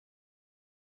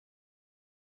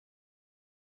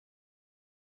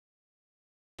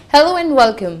Hello and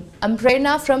welcome. I'm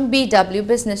Prerna from BW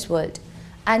Business World,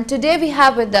 and today we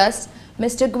have with us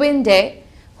Mr. Gwyn,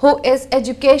 who is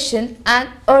education and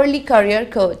early career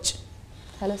coach.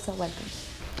 Hello sir, welcome.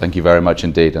 Thank you very much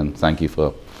indeed, and thank you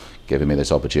for giving me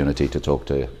this opportunity to talk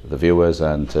to the viewers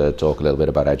and to talk a little bit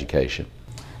about education.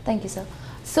 Thank you sir.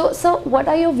 So what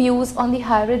are your views on the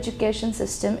higher education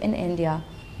system in India?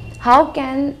 How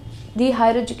can the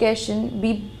higher education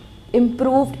be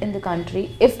improved in the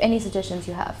country, if any suggestions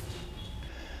you have?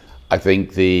 I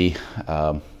think the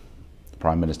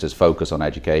Prime Minister's focus on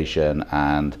education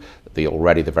and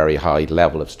already the very high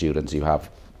level of students you have,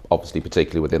 obviously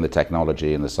particularly within the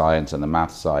technology and the science and the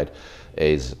math side,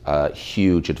 is a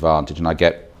huge advantage, and I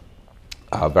get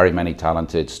very many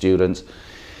talented students.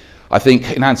 I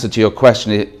think in answer to your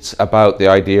question, it's about the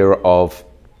idea of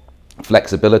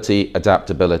flexibility,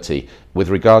 adaptability. With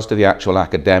regards to the actual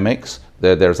academics,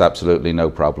 there's absolutely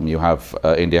no problem. You have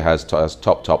India has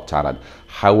top talent.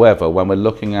 However, when we're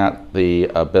looking at the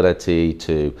ability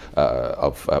to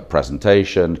of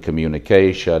presentation,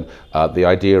 communication, the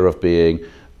idea of being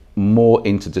more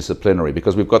interdisciplinary,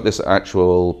 because we've got this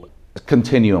actual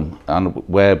continuum, and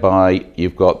whereby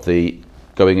you've got the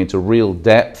going into real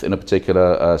depth in a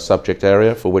particular subject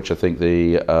area, for which I think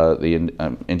the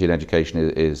Indian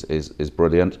education is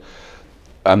brilliant.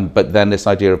 But then this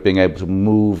idea of being able to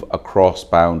move across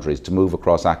boundaries, to move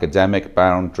across academic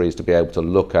boundaries, to be able to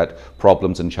look at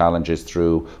problems and challenges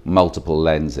through multiple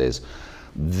lenses.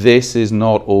 This is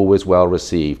not always well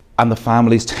received, and the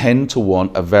families tend to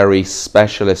want a very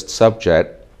specialist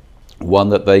subject, one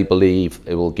that they believe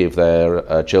it will give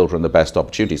their children the best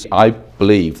opportunities. I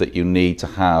believe that you need to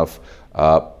have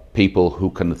people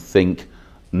who can think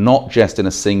not just in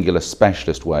a singular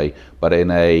specialist way, but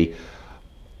in a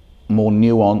more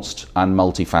nuanced and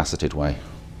multifaceted way.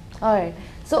 All right.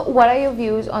 So what are your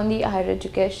views on the higher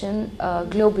education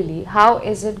globally? How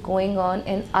is it going on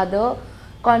in other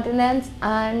continents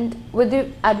and with the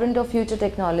advent of future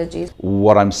technologies?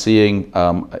 What I'm seeing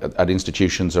at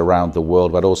institutions around the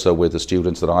world, but also with the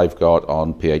students that I've got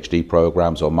on PhD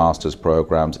programs or master's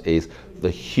programs, is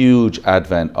the huge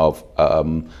advent of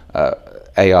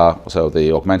AR, so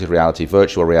the augmented reality,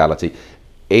 virtual reality,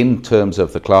 in terms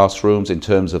of the classrooms, in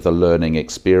terms of the learning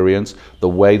experience, the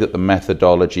way that the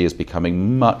methodology is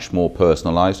becoming much more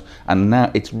personalized, and now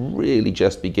it's really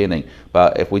just beginning.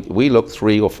 But if we look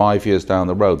 3 or 5 years down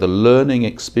the road, the learning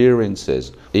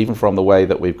experiences, even from the way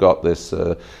that we've got this,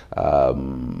 the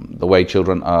way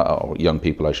children, or young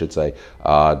people I should say,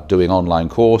 are doing online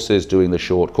courses, doing the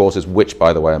short courses, which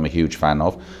by the way I'm a huge fan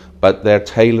of, but they're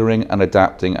tailoring and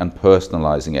adapting and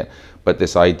personalizing it. But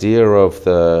this idea of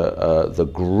the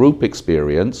group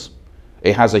experience,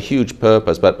 it has a huge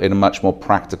purpose, but in a much more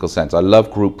practical sense. I love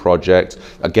group projects.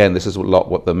 Again, this is a lot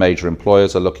what the major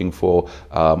employers are looking for,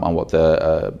 and what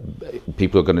the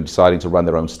people are going to deciding to run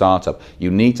their own startup. You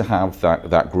need to have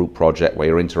that group project where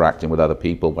you're interacting with other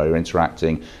people, where you're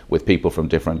interacting with people from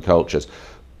different cultures.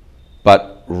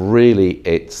 But really,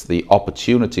 it's the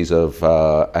opportunities of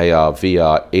AR,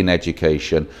 VR in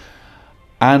education,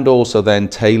 and also then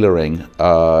tailoring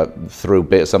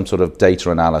through some sort of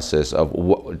data analysis of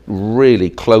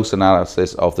really close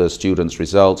analysis of the students'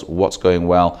 results, what's going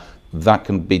well. That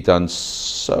can be done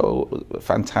so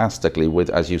fantastically with,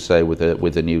 as you say, with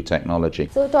the new technology.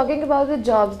 So talking about the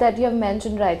jobs that you have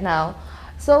mentioned right now,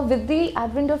 so with the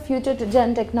advent of future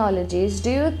gen technologies, do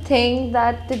you think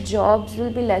that the jobs will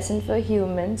be lessened for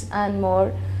humans and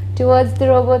more towards the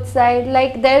robot side?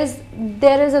 Like there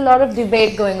is a lot of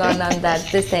debate going on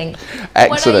this thing. Excellent.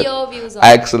 What are your views on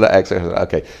Excellent.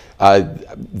 Okay.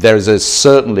 There is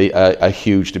certainly a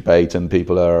huge debate, and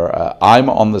people are, I'm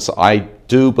on this, I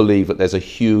do believe that there's a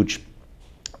huge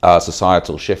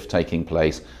societal shift taking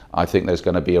place. I think there's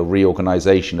going to be a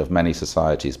reorganization of many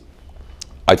societies.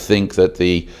 I think that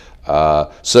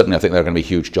certainly I think there are going to be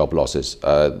huge job losses,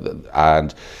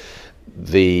 and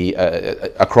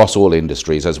across all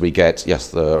industries, as we get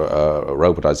the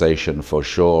robotization for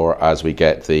sure, as we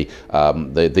get the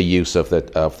use of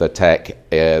the tech,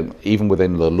 even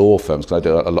within the law firms, because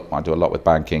I do a lot with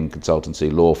banking,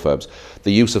 consultancy, law firms.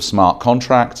 The use of smart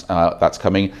contracts that's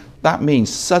coming. That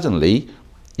means suddenly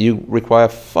you require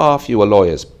far fewer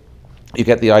lawyers. You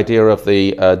get the idea of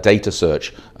the data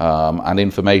search and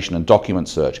information and document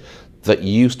search that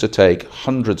used to take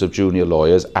hundreds of junior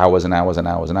lawyers hours and hours and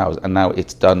hours and hours, and now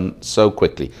it's done so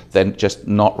quickly, then just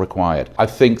not required. I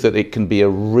think that it can be a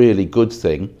really good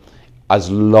thing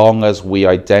as long as we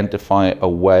identify a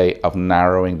way of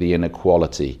narrowing the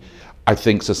inequality. I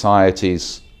think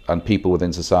societies and people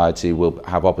within society will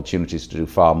have opportunities to do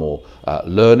far more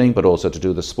learning, but also to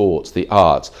do the sports, the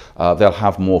arts. They'll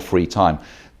have more free time.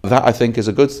 That I think is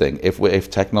a good thing. If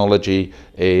technology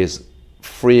is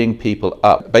freeing people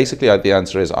up, basically the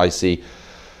answer is I see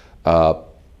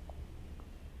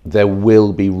there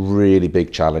will be really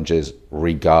big challenges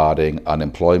regarding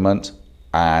unemployment,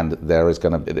 and there is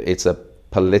going to be, it's a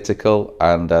political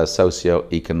and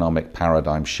socio-economic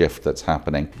paradigm shift that's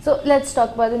happening. So let's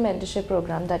talk about the mentorship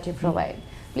program that you provide.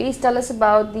 Please tell us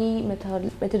about the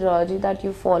methodology that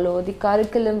you follow, the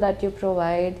curriculum that you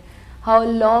provide, how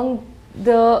long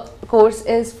the course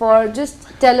is for. Just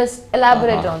tell us,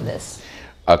 elaborate on this.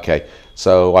 Okay,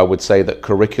 so I would say that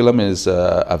curriculum is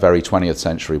a very 20th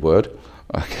century word,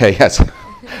 okay,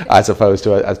 as opposed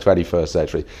to a 21st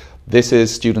century. This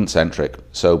is student-centric,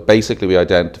 so basically we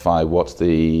identify what's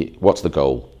the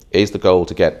goal. Is the goal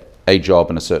to get a job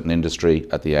in a certain industry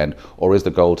at the end, or is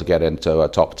the goal to get into a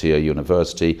top-tier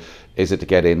university? Is it to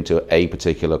get into a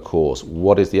particular course?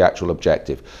 What is the actual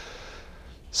objective?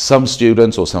 Some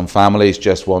students or some families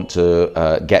just want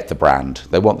to get the brand.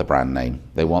 They want the brand name.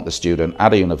 They want the student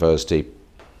at a university.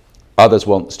 Others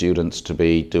want students to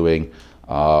be doing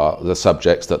the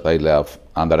subjects that they love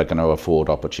and that are going to afford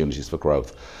opportunities for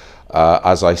growth.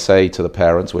 As I say to the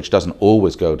parents, which doesn't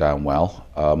always go down well,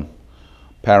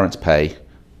 parents pay,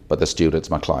 but the student's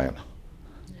my client.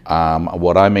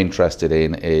 What I'm interested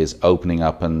in is opening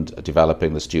up and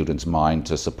developing the student's mind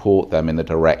to support them in the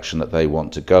direction that they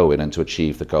want to go in and to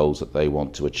achieve the goals that they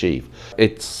want to achieve.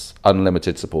 It's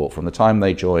unlimited support from the time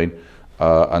they join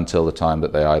until the time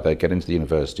that they either get into the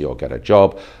university or get a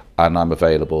job, and I'm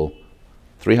available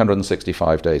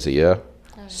 365 days a year,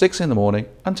 6 in the morning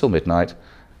until midnight,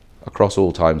 across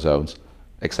all time zones,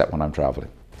 except when I'm traveling.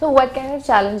 So what kind of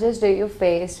challenges do you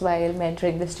face while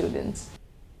mentoring the students?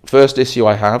 First issue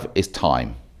I have is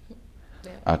time.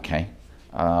 Yeah. Okay,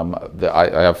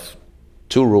 I have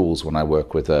 2 rules when I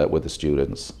work with the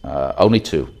students. Only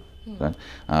 2. Okay?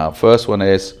 First one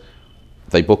is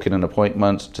they book in an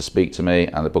appointment to speak to me,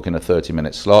 and they book in a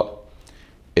 30-minute slot.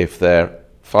 If they're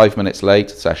 5 minutes late,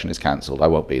 the session is cancelled. I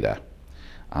won't be there.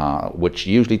 Which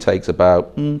usually takes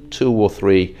about 2 or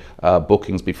 3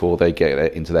 bookings before they get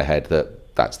it into their head that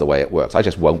that's the way it works. I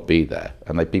just won't be there.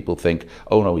 And people think,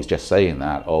 oh no, he's just saying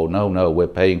that. Oh no, we're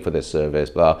paying for this service,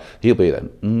 blah, he'll be there.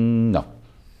 No,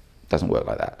 it doesn't work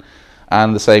like that.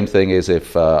 And the same thing is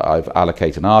if I've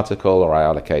allocated an article, or I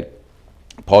allocate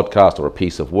a podcast or a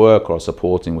piece of work, or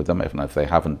supporting with them, if they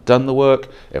haven't done the work,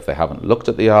 if they haven't looked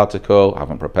at the article,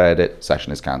 haven't prepared it,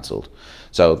 session is cancelled.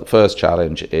 So the first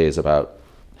challenge is about,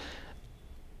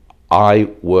 I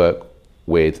work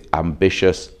with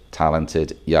ambitious,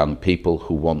 talented young people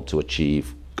who want to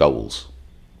achieve goals.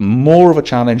 More of a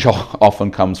challenge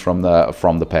often comes from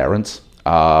the parents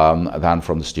than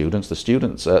from the students. The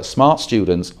students, smart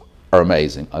students, are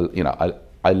amazing.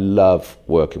 I love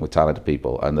working with talented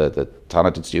people, and the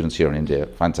talented students here in India,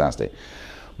 fantastic.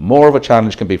 More of a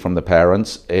challenge can be from the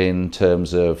parents in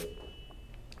terms of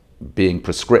being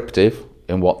prescriptive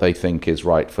in what they think is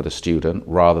right for the student,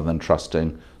 rather than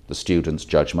trusting the student's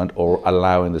judgment or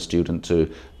allowing the student to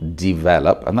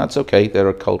develop. And that's okay, there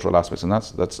are cultural aspects, and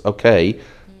that's okay,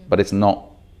 but it's not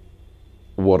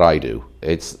what I do.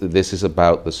 This is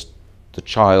about the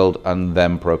child and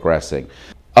them progressing.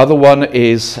 Other one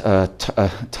is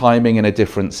timing in a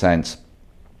different sense.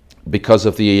 Because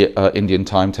of the Indian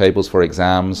timetables for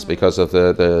exams, because of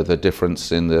the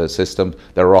difference in the system,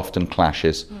 there are often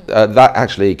clashes. That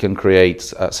actually can create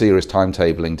serious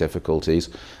timetabling difficulties,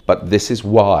 but this is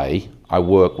why I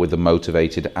work with the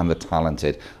motivated and the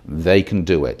talented. They can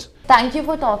do it. Thank you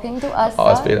for talking to us.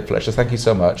 Oh, it's been a pleasure. Thank you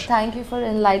so much. Thank you for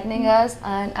enlightening us,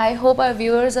 and I hope our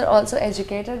viewers are also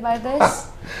educated by this.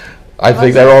 I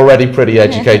think they're already pretty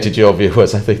educated, your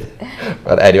viewers, I think.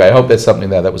 But anyway, I hope there's something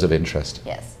there that was of interest.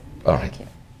 Yes. All right. Thank you.